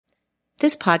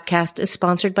This podcast is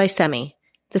sponsored by SEMI.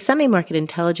 The SEMI Market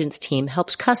Intelligence team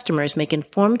helps customers make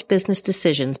informed business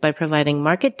decisions by providing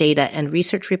market data and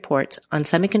research reports on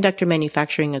semiconductor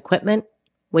manufacturing equipment,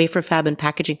 wafer fab and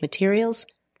packaging materials,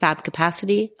 fab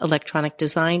capacity, electronic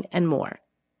design, and more.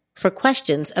 For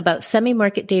questions about SEMI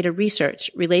market data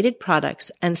research, related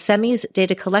products, and SEMI's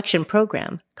data collection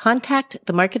program, contact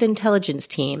the Market Intelligence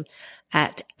team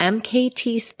at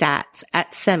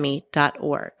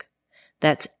mktstats@semi.org.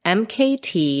 That's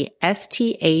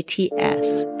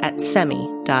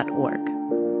mktstats@semi.org.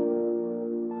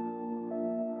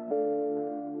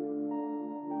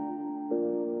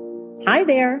 Hi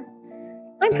there.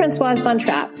 I'm Françoise Von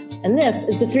Trapp, and this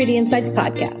is the 3D Insights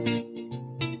Podcast.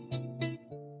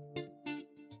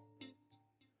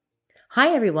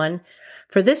 Hi, everyone.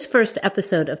 For this first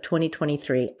episode of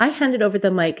 2023, I handed over the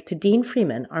mic to Dean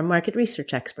Freeman, our market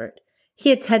research expert.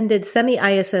 He attended SEMI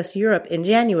ISS Europe in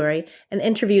January and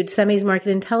interviewed SEMI's Market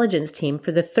Intelligence team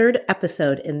for the third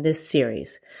episode in this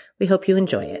series. We hope you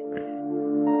enjoy it.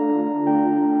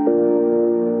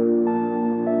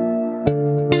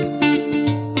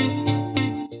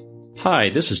 Hi,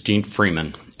 this is Dean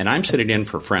Freeman, and I'm sitting in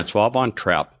for Françoise Von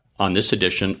Trapp on this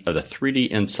edition of the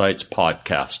 3D Insights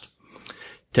Podcast.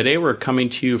 Today we're coming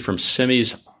to you from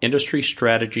SEMI's Industry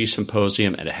Strategy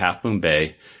Symposium at Half Moon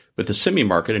Bay with the SEMI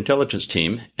Market Intelligence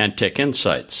team and Tech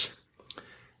Insights.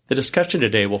 The discussion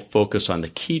today will focus on the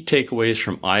key takeaways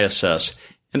from ISS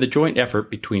and the joint effort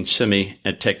between SEMI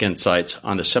and Tech Insights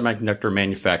on the Semiconductor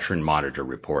Manufacturing Monitor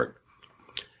report.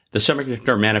 The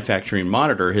Semiconductor Manufacturing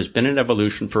Monitor has been in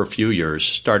evolution for a few years,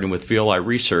 starting with VLI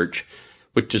Research,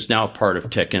 which is now part of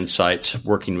Tech Insights,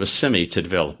 working with SEMI to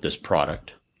develop this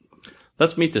product.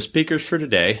 Let's meet the speakers for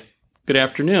today. Good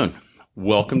afternoon.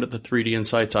 Welcome to the 3D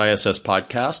Insights ISS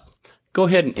podcast. Go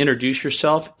ahead and introduce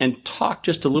yourself and talk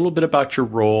just a little bit about your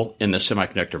role in the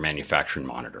Semiconductor Manufacturing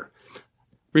Monitor.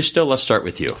 Risto, let's start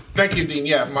with you. Thank you, Dean.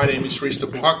 Yeah, my name is Risto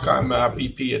Puhakka. I'm a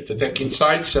VP at the Tech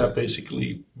Insights.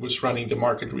 Basically, was running the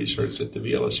market research at the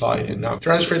VLSI and now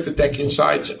transferred to Tech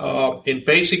Insights. And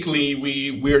basically,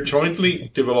 we are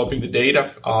jointly developing the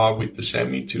data with the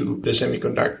SEMI to the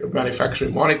Semiconductor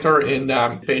Manufacturing Monitor. And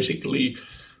basically,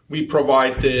 we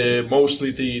provide mostly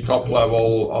the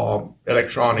top-level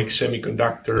electronic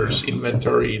semiconductors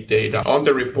inventory data on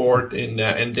the report and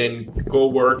then go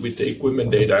work with the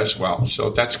equipment data as well. So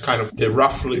that's kind of the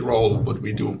roughly role of what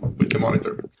we do with the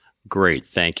monitor. Great.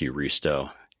 Thank you,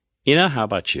 Risto. Ina, how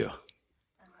about you?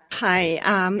 Hi,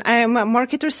 I am a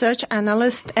market research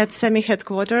analyst at SEMI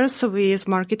headquarters with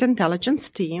Market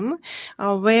Intelligence team,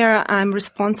 where I'm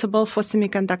responsible for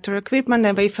semiconductor equipment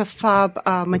and wafer fab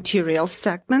materials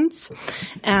segments.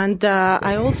 And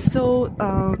I also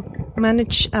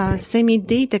manage SEMI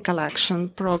data collection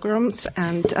programs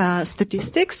and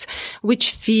statistics,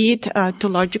 which feed to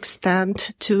large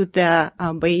extent to the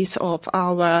base of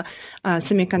our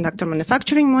Semiconductor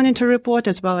Manufacturing Monitor report,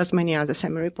 as well as many other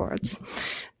SEMI reports.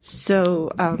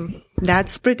 So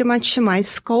that's pretty much my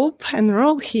scope and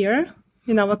role here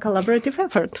in our collaborative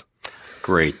effort.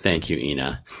 Great. Thank you,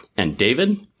 Ina. And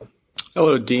David?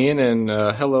 Hello, Dean, and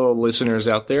hello, listeners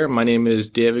out there. My name is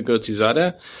David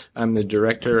Gotzizada. I'm the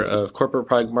Director of Corporate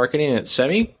Product Marketing at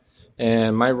SEMI,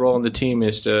 and my role in the team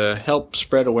is to help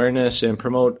spread awareness and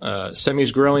promote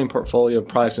SEMI's growing portfolio of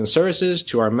products and services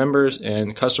to our members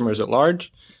and customers at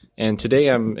large. And today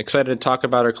I'm excited to talk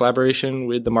about our collaboration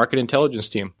with the Market Intelligence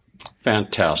team.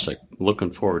 Fantastic.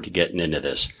 Looking forward to getting into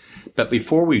this. But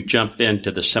before we jump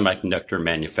into the Semiconductor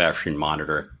Manufacturing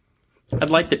Monitor,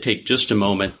 I'd like to take just a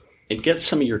moment and get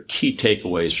some of your key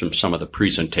takeaways from some of the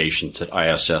presentations at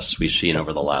ISS we've seen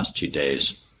over the last 2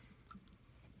 days.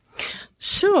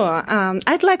 Sure.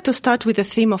 I'd like to start with the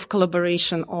theme of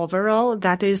collaboration overall.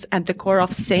 That is at the core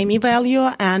of SEMI value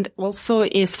and also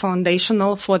is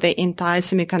foundational for the entire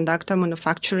semiconductor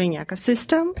manufacturing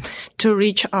ecosystem to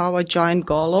reach our joint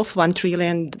goal of $1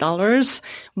 trillion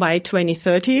by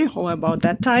 2030 or about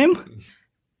that time.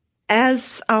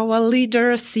 As our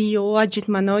leader, CEO Ajit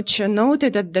Manocha,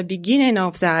 noted at the beginning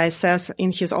of the ISS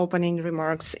in his opening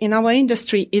remarks, in our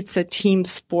industry, it's a team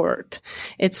sport.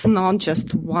 It's not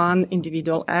just one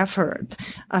individual effort.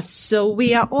 So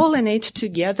we are all in it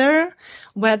together,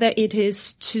 whether it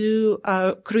is to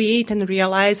create and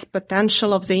realize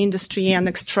potential of the industry and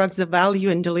extract the value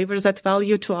and deliver that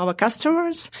value to our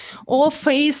customers, or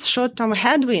face short-term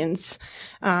headwinds,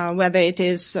 whether it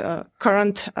is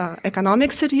current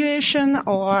economic situation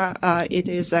or it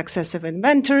is excessive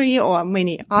inventory or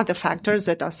many other factors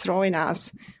that are throwing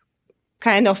us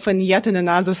kind of in yet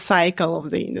another cycle of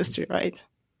the industry, right?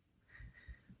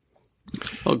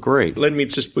 Oh, great. Let me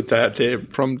just put that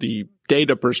from the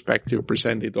data perspective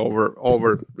presented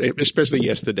over, especially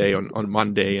yesterday on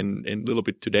Monday and a little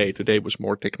bit today. Today was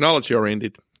more technology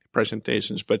oriented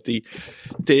presentations, but the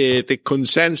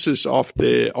consensus of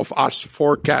us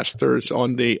forecasters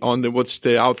on the what's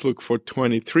the outlook for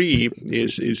 23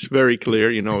 is very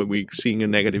clear. We're seeing a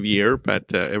negative year,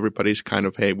 but everybody's kind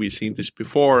of, hey, we've seen this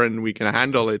before and we can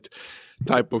handle it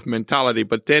type of mentality.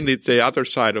 But then it's the other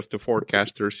side of the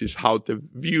forecasters is how the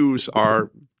views are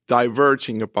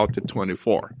diverging about the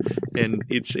 24, and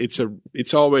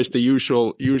it's always the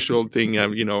usual thing,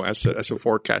 as a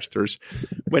forecasters.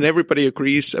 When everybody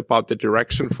agrees about the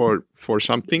direction for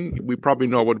something, we probably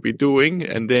know what we're doing,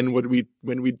 and then when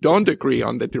we don't agree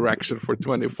on the direction for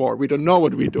 24, we don't know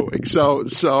what we're doing. So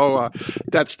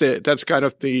that's kind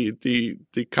of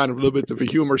the kind of little bit of a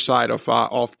humor side of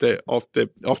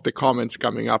the comments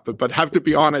coming up. But have to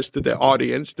be honest to the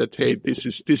audience that, hey, this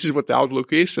is what the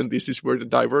outlook is, and this is where the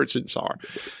divergence are.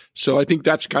 So I think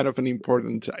that's kind of an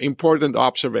important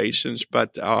observations.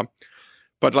 But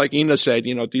like Ina said,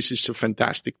 this is a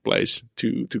fantastic place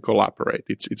to collaborate.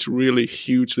 It's really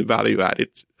hugely value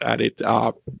added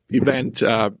event.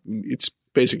 It's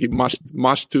basically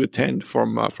must to attend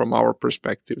from our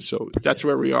perspective. So that's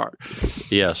where we are.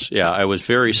 Yes. Yeah. I was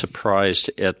very surprised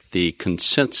at the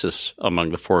consensus among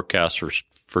the forecasters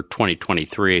for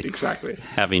 2023. Exactly.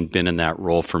 Having been in that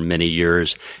role for many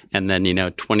years. And then,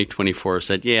 2024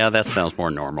 said, yeah, that sounds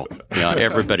more normal.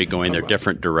 Everybody going their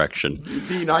different direction.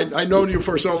 Dean, I've known you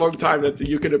for so long time that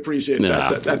you can appreciate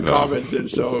that comment. And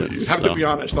so you have to be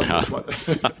honest on this one.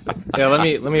 Yeah, let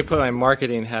me put my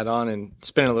marketing hat on and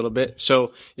spin a little bit.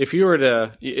 So if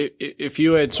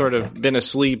you had sort of been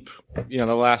asleep, the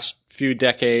last few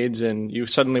decades and you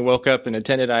suddenly woke up and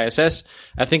attended ISS,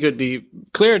 I think it would be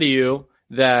clear to you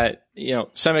that,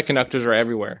 semiconductors are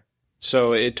everywhere.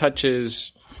 So it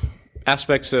touches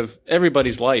aspects of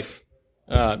everybody's life,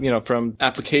 from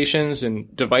applications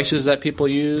and devices that people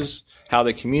use, how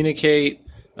they communicate.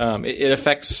 It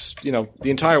affects, the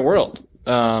entire world.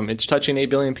 It's touching 8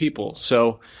 billion people.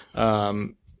 So,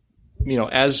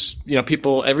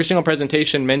 people, every single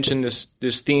presentation mentioned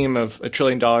this theme of $1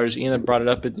 trillion. Ina brought it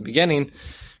up at the beginning.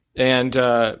 And,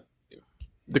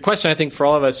 the question I think for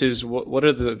all of us is what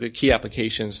are the key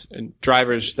applications and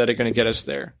drivers that are going to get us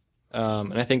there?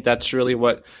 And I think that's really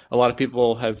what a lot of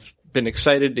people have been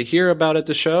excited to hear about at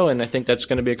the show. And I think that's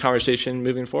going to be a conversation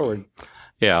moving forward.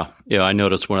 Yeah. I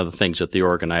noticed one of the things that the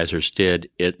organizers did,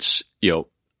 it's, a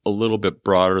little bit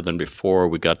broader than before.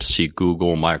 We got to see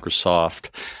Google, Microsoft,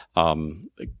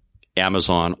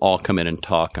 Amazon all come in and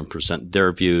talk and present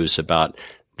their views about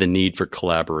the need for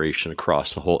collaboration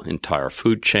across the whole entire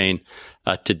food chain.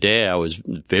 Today, I was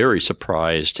very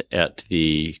surprised at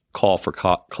the call for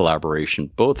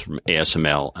collaboration, both from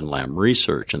ASML and Lam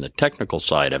Research, and the technical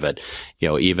side of it,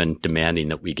 even demanding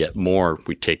that we get more.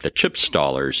 We take the CHIPS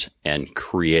dollars and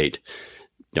create,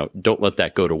 don't let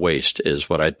that go to waste, is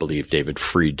what I believe David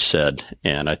Fried said.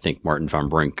 And I think Martin van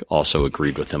Brink also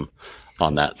agreed with him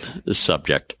on that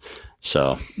subject.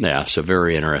 So, so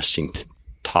very interesting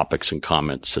topics and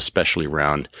comments, especially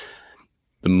around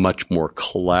the much more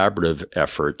collaborative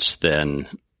efforts than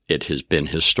it has been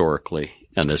historically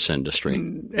in this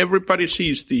industry. Everybody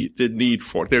sees the need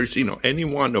for, there's, any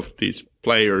one of these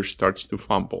players starts to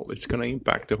fumble, it's going to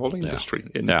impact the whole industry.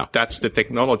 And that's the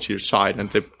technology side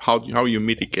and how you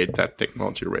mitigate that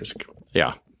technology risk.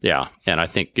 Yeah. Yeah. And I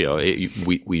think,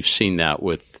 we've seen that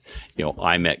with,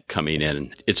 IMEC coming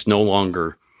in. It's no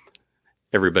longer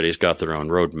everybody's got their own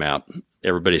roadmap.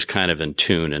 Everybody's kind of in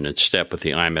tune and in step with the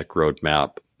IMEC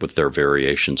roadmap with their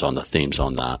variations on the themes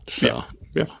on that. So,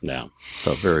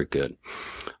 so very good.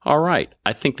 All right.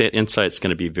 I think that insight is going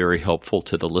to be very helpful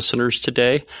to the listeners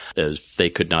today as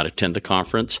they could not attend the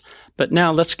conference. But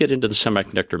now let's get into the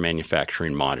Semiconductor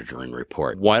Manufacturing Monitoring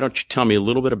Report. Why don't you tell me a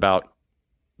little bit about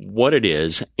what it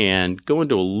is and go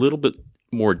into a little bit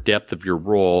more depth of your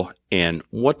role and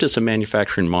what does a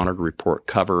manufacturing monitor report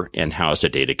cover and how is the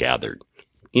data gathered?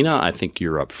 Ina, I think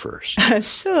you're up first.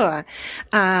 Sure.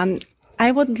 I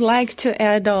would like to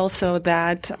add also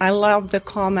that I love the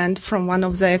comment from one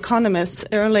of the economists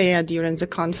earlier during the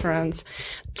conference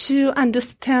to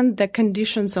understand the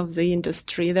conditions of the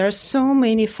industry. There are so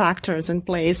many factors in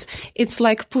place. It's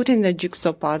like putting the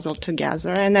jigsaw puzzle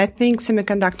together. And I think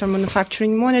Semiconductor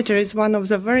Manufacturing Monitor is one of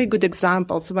the very good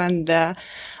examples when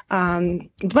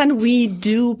we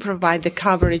do provide the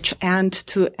coverage end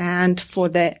to end for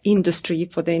the industry,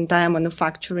 for the entire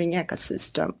manufacturing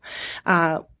ecosystem.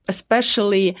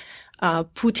 especially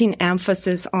putting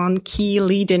emphasis on key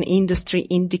leading industry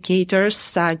indicators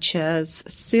such as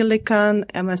silicon,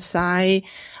 MSI,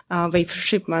 wafer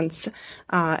shipments,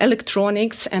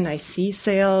 electronics and IC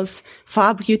sales,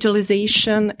 fab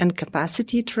utilization and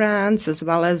capacity trends, as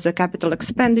well as the capital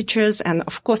expenditures and,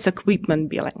 of course, equipment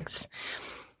billings.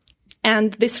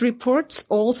 And this report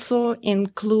also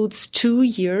includes 2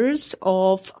 years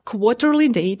of quarterly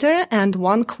data and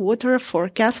 1 quarter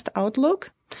forecast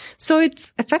outlook. So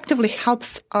it effectively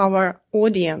helps our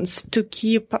audience to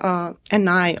keep an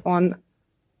eye on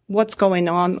what's going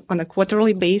on a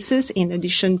quarterly basis, in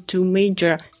addition to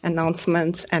major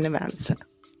announcements and events.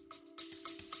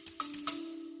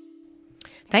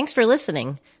 Thanks for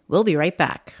listening. We'll be right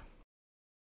back.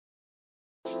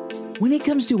 When it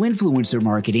comes to influencer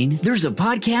marketing, there's a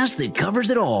podcast that covers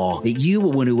it all that you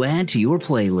will want to add to your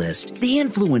playlist. The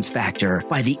Influence Factor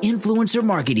by the Influencer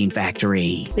Marketing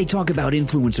Factory. They talk about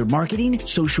influencer marketing,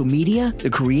 social media,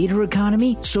 the creator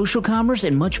economy, social commerce,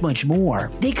 and much, much more.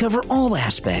 They cover all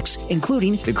aspects,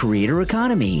 including the creator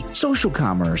economy, social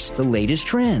commerce, the latest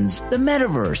trends, the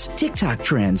metaverse, TikTok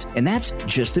trends, and that's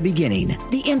just the beginning.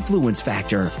 The Influence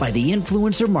Factor by the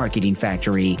Influencer Marketing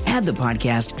Factory. Add the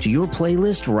podcast to your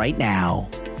playlist right now.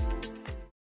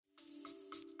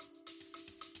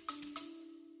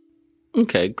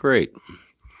 Okay, great.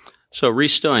 So,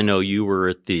 Risto, I know you were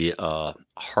at the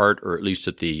heart, or at least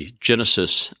at the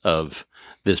genesis of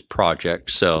this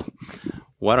project. So,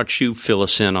 why don't you fill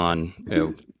us in on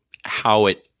how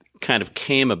it kind of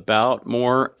came about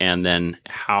more, and then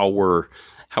how we're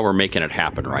making it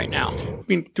happen right now? We've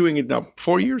been doing it now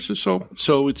 4 years or so.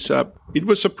 So it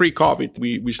was a pre-COVID.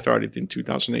 We started in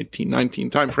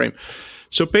 2018-19 timeframe.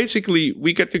 So basically,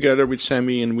 we get together with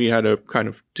Semi and we had a kind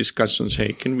of discussions.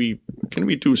 Hey, can we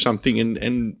do something?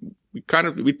 And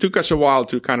we took us a while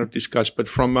to kind of discuss. But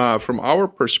from our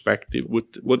perspective,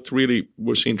 what really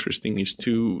was interesting is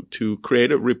to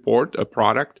create a report, a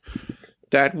product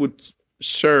that would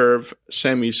serve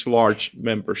Semi's large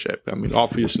membership. I mean,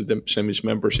 obviously, the Semi's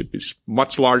membership is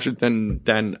much larger than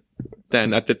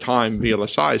at the time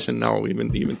VLSI's, and now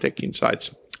even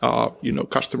TechInsights,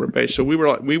 customer base. So we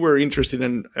were interested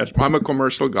in. As I'm a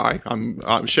commercial guy,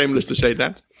 I'm shameless to say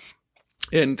that,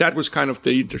 and that was kind of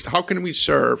the interest. How can we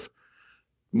serve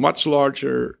much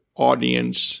larger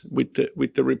audience with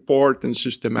the report and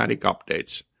systematic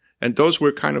updates? And those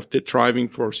were kind of the driving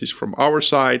forces from our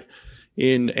side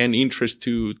in an interest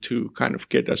to kind of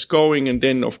get us going. And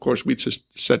then, of course, we just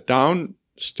sat down,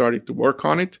 started to work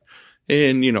on it.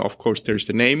 And, of course, there's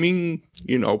the naming,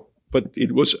 but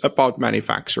it was about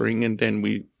manufacturing. And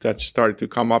then that started to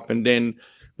come up. And then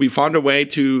we found a way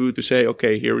to say,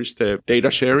 okay, here is the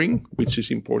data sharing, which is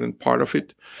important part of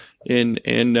it. And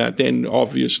then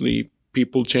obviously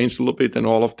people changed a little bit and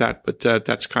all of that, but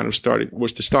that's kind of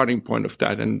was the starting point of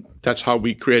that. And that's how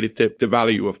we created the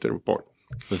value of the report.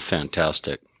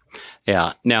 Fantastic.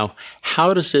 Yeah. Now,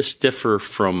 how does this differ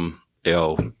from,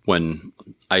 when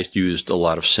I used a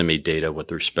lot of Semi data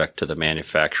with respect to the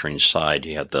manufacturing side?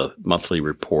 You had the monthly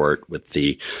report with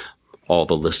all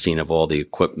the listing of all the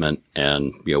equipment,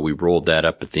 and, we rolled that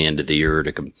up at the end of the year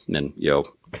and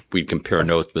we'd compare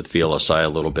notes with VLSI a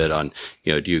little bit on,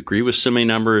 do you agree with Semi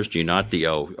numbers? Do you not?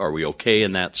 Are we okay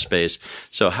in that space?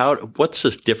 So what's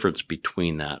this difference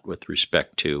between that with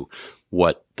respect to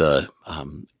what the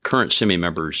current Semi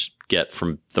members get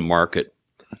from the market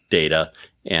data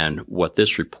and what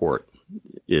this report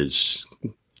is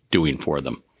doing for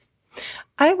them?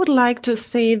 I would like to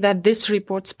say that this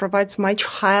report provides much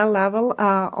higher level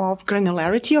of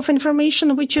granularity of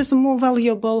information, which is more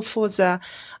valuable for the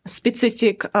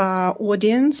specific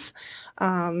audience.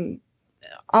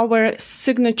 Our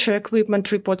signature equipment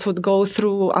reports would go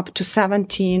through up to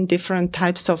 17 different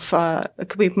types of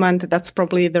equipment. That's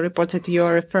probably the report that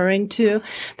you're referring to.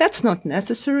 That's not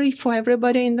necessary for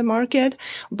everybody in the market.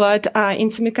 But in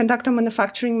Semiconductor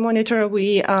Manufacturing Monitor,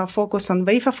 we focus on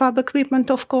wafer fab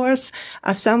equipment, of course,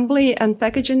 assembly and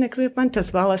packaging equipment,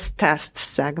 as well as test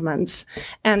segments,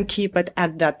 and keep it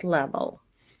at that level.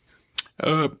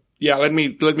 Yeah, let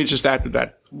me just add to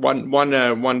that.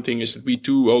 One thing is that we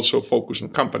do also focus on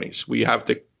companies. We have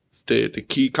the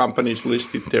key companies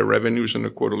listed, their revenues on a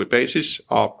quarterly basis,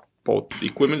 both the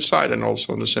equipment side and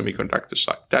also on the semiconductor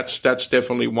side. That's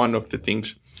definitely one of the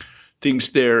things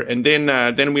there. And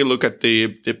then we look at the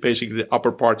basically the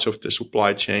upper parts of the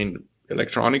supply chain,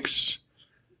 electronics,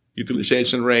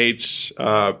 utilization rates,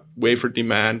 wafer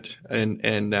demand, and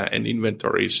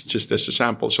inventories, just as a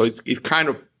sample. So it kind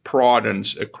of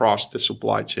broadens across the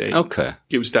supply chain. Okay.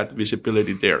 Gives that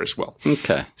visibility there as well.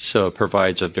 Okay. So it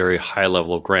provides a very high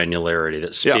level of granularity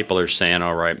that people are saying,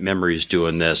 all right, memory's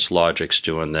doing this, logic's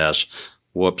doing this.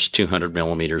 Whoops, 200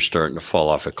 millimeters starting to fall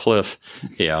off a cliff.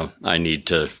 Yeah, I need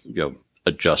to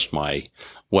adjust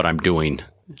what I'm doing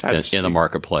in the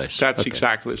marketplace. That's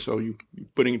exactly. So you're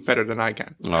putting it better than I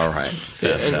can. All right.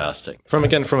 Fantastic. From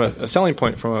a selling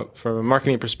point, from a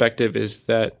marketing perspective, is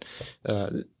that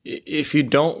if you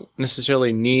don't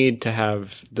necessarily need to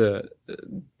have the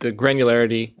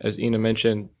granularity, as Ina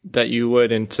mentioned, that you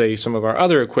would in, say, some of our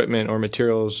other equipment or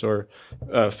materials or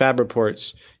fab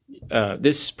reports,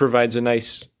 this provides a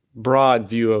nice broad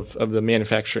view of the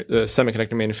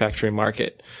semiconductor manufacturing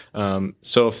market.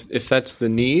 So if that's the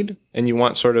need and you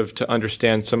want sort of to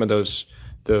understand some of those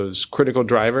critical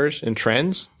drivers and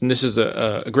trends, then this is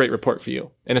a great report for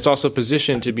you. And it's also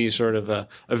positioned to be sort of a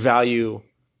value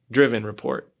driven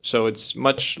report. So it's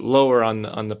much lower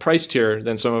on the price tier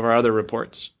than some of our other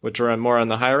reports, which are more on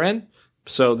the higher end.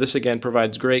 So this again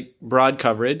provides great broad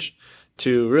coverage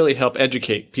to really help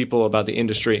educate people about the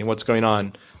industry and what's going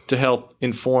on, to help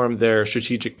inform their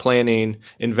strategic planning,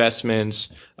 investments,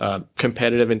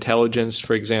 competitive intelligence,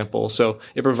 for example. So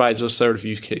it provides those sort of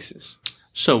use cases.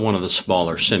 So one of the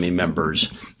smaller SEMI members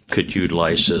could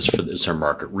utilize this for their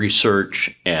market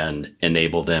research and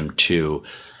enable them to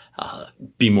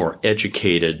be more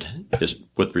educated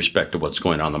with respect to what's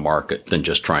going on in the market than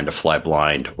just trying to fly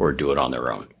blind or do it on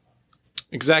their own.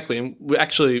 Exactly. And we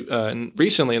actually,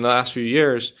 recently in the last few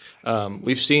years,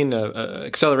 we've seen a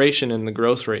acceleration in the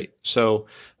growth rate. So,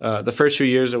 the first few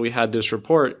years that we had this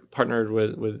report partnered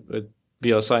with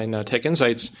VLSI and Tech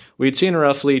Insights, we'd seen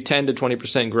roughly 10 to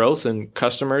 20% growth in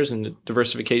customers and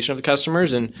diversification of the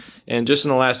customers. And just in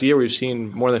the last year, we've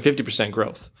seen more than 50%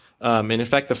 growth. And in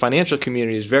fact, the financial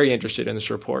community is very interested in this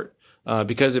report,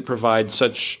 because it provides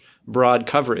such broad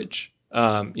coverage.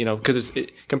 Because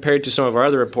compared to some of our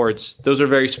other reports, those are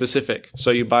very specific. So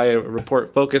you buy a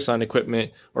report focused on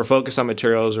equipment or focused on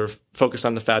materials or focused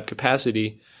on the fab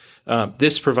capacity.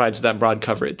 This provides that broad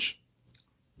coverage.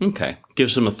 Okay.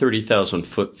 Gives them a 30,000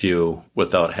 foot view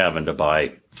without having to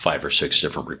buy 5 or 6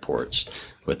 different reports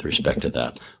with respect to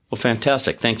that. Well,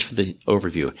 fantastic. Thanks for the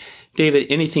overview. David,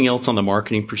 anything else on the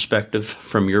marketing perspective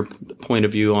from your point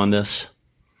of view on this?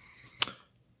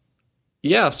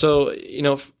 Yeah. So,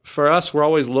 for us, we're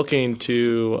always looking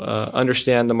to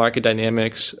understand the market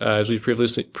dynamics, as we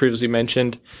previously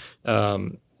mentioned,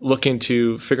 looking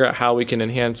to figure out how we can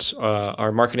enhance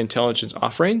our market intelligence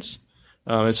offerings.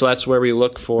 And so that's where we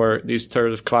look for these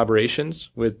sort of collaborations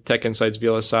with Tech Insights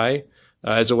VLSI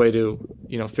as a way to,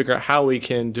 figure out how we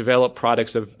can develop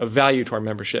products of value to our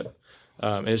membership.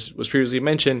 As was previously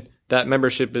mentioned, that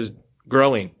membership is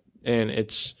growing and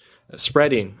it's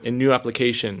spreading in new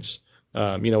applications.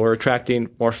 We're attracting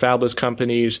more fabless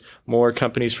companies, more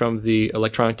companies from the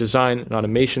electronic design and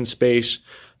automation space,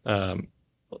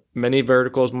 many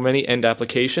verticals, many end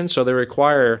applications. So they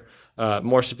require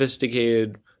more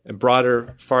sophisticated,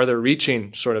 broader, farther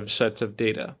reaching sort of sets of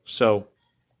data. So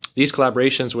these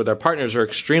collaborations with our partners are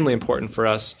extremely important for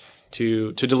us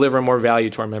to deliver more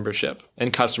value to our membership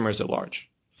and customers at large.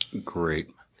 Great.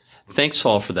 Thanks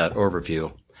all for that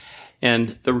overview.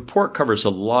 And the report covers a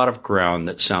lot of ground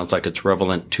that sounds like it's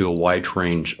relevant to a wide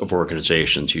range of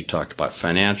organizations. You talked about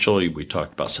financial, we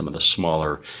talked about some of the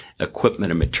smaller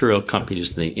equipment and material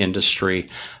companies in the industry.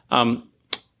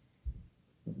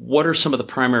 What are some of the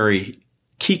primary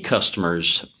key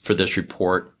customers for this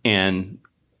report, and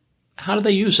how do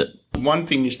they use it? One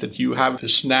thing is that you have the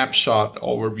snapshot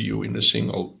overview in a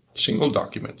single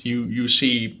document. You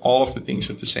see all of the things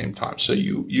at the same time. So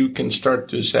you can start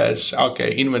to say,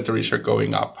 okay, inventories are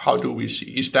going up. How do we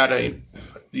see? Is that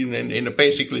in a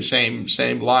basically same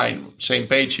line, same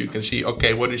page? You can see,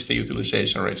 okay, what is the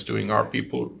utilization rates doing? Are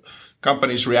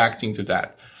companies reacting to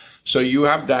that? So you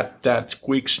have that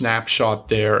quick snapshot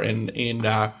there, and in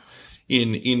a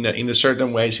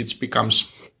certain ways it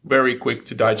becomes very quick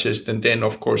to digest. And then,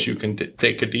 of course, you can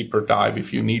take a deeper dive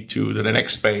if you need to the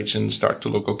next page and start to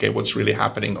look, okay, what's really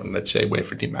happening on, let's say,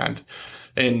 wafer demand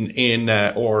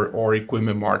or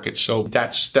equipment markets. So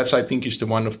that's I think is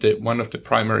one of the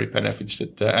primary benefits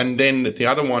that, and then the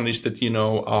other one is that,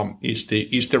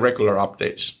 is the regular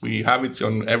updates. We have it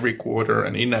on every quarter,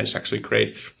 and Ina is actually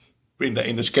great in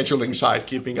the scheduling side,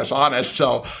 keeping us honest.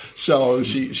 So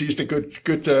she's the good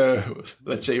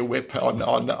let's say whip on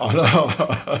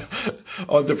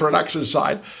the production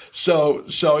side. So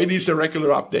it is the regular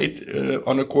update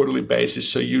on a quarterly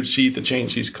basis. So you see the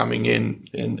changes coming in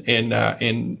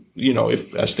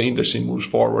if as the industry moves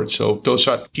forward. So those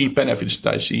are key benefits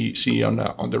that I see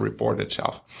on the report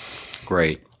itself.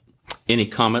 Great. Any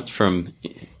comments from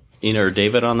Ina or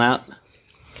David on that?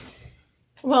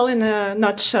 Well, in a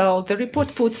nutshell, the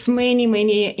report puts many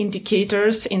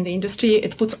indicators in the industry.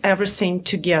 It puts everything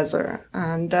together,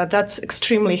 and that's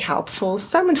extremely helpful.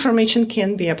 Some information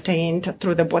can be obtained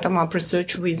through the bottom-up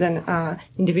research within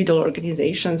individual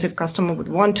organizations if customer would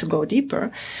want to go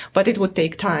deeper, but it would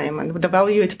take time. And the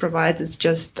value it provides is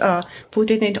just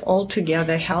putting it all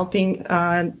together, helping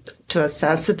to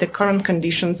assess the current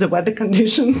conditions, the weather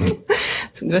condition,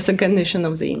 the condition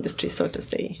of the industry, so to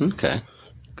say. Okay,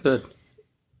 good.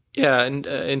 Yeah, and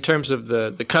in terms of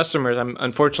the customers, I'm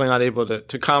unfortunately not able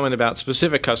to comment about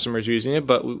specific customers using it,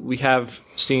 but we have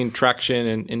seen traction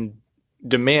and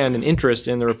demand and interest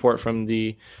in the report from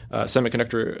the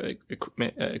semiconductor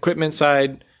equipment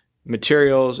side,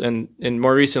 materials, and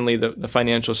more recently the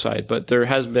financial side. But there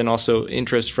has been also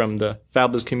interest from the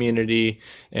fabless community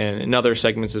and in other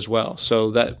segments as well. So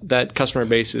that customer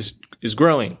base is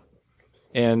growing.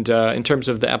 And in terms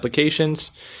of the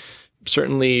applications,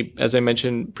 certainly, as I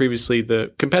mentioned previously,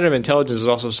 the competitive intelligence is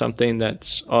also something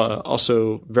that's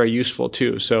also very useful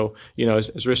too. So, as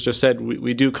Risto said,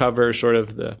 we do cover sort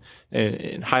of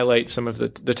and highlight some of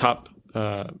the top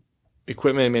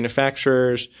equipment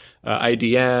manufacturers,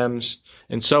 IDMs,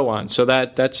 and so on. So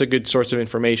that's a good source of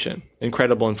information,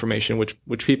 incredible information,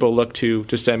 which people look to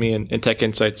SEMI and Tech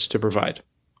Insights to provide.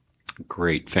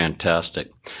 Great.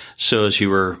 Fantastic. So as you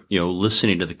were,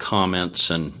 listening to the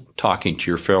comments and talking to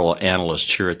your fellow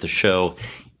analysts here at the show,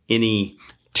 any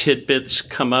tidbits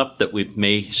come up that we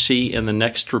may see in the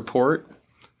next report?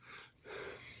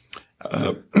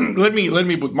 Let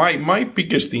me put my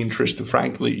biggest interest,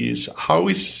 frankly, is how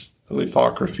is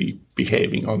lithography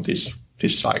behaving on this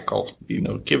cycle?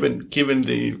 Given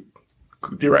the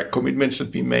direct commitments that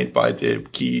have been made by the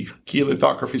key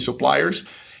lithography suppliers.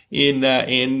 In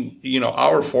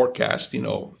our forecast,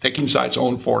 Tech Insights'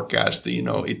 own forecast,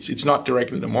 it's not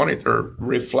directly the monitor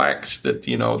reflects that,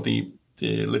 the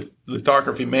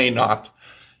lithography may not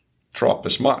drop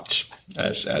as much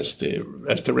as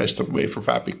the rest of wafer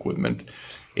fab equipment.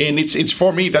 And it's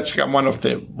for me, that's one of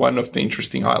the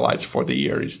interesting highlights for the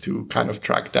year is to kind of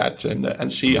track that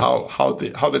and see how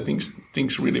the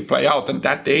things really play out. And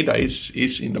that data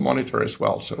is in the monitor as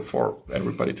well. So for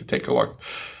everybody to take a look.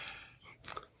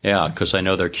 Yeah, because I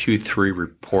know their Q3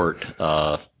 report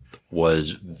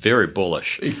was very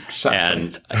bullish.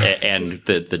 Exactly. And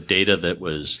the data that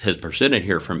has presented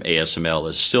here from ASML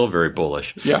is still very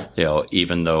bullish. Yeah.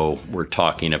 Even though we're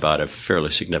talking about a fairly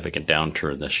significant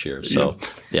downturn this year. So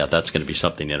yeah, that's going to be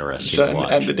something interesting to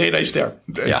watch. And the data is there.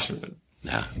 Yeah.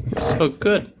 So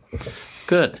good.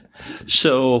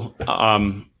 So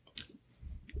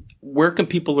where can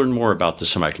people learn more about the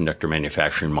semiconductor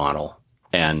manufacturing model?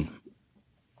 And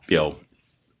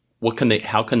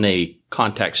how can they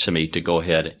contact SEMI to go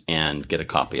ahead and get a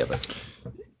copy of it?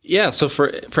 Yeah, so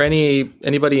for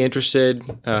anybody interested,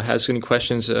 has any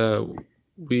questions,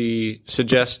 we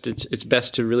suggest it's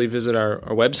best to really visit our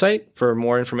website for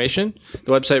more information.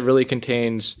 The website really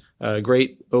contains a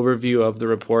great overview of the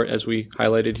report as we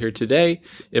highlighted here today.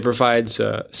 It provides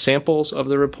samples of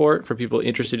the report for people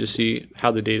interested to see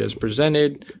how the data is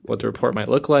presented, what the report might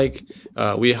look like.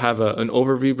 We have an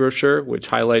overview brochure which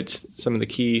highlights some of the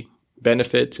key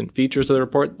benefits and features of the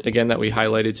report, again, that we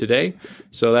highlighted today.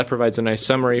 So that provides a nice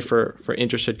summary for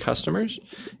interested customers.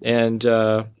 And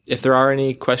if there are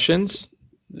any questions,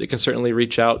 they can certainly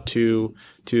reach out to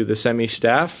the SEMI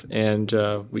staff and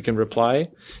we can reply.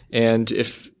 And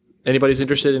if anybody's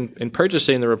interested in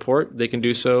purchasing the report, they can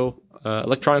do so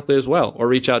electronically as well, or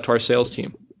reach out to our sales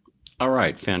team. All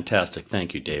right. Fantastic.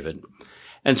 Thank you, David.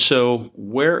 And so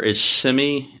where is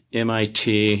SEMI,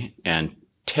 MIT, and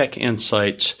Tech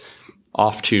Insights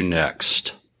off to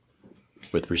next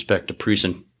with respect to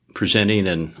presenting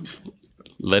and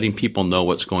letting people know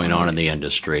what's going on in the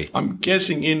industry? I'm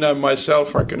guessing Ina and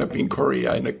myself are going to be in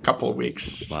Korea in a couple of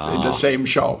weeks in the same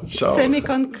show. So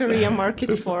Semicon Korea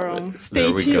Market Forum.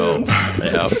 Stay tuned. There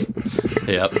we go.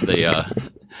 Yep.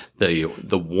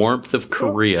 The warmth of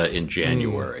Korea in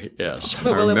January. Yes, I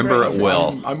remember it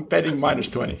well. I'm betting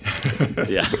 -20.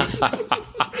 Yeah.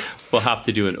 We'll have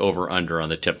to do an over-under on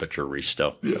the temperature,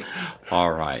 Risto. Yeah.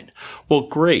 All right. Well,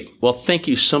 great. Well, thank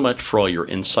you so much for all your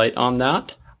insight on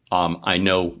that. I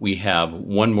know we have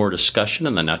one more discussion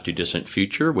in the not-too-distant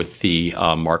future with the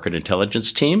market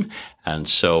intelligence team, and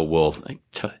so we'll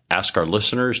ask our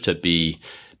listeners to be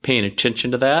paying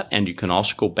attention to that, and you can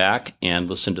also go back and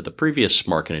listen to the previous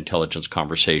market intelligence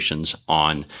conversations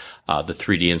on the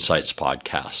 3D Insights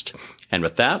podcast. And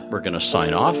with that, we're going to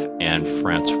sign off, and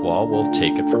Francois will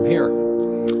take it from here.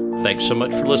 Thanks so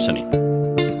much for listening.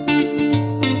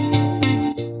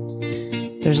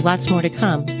 There's lots more to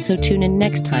come, so tune in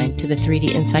next time to the 3D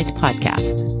Insights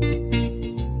Podcast.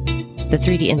 The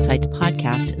 3D Insights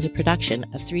Podcast is a production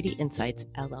of 3D Insights,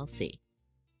 LLC.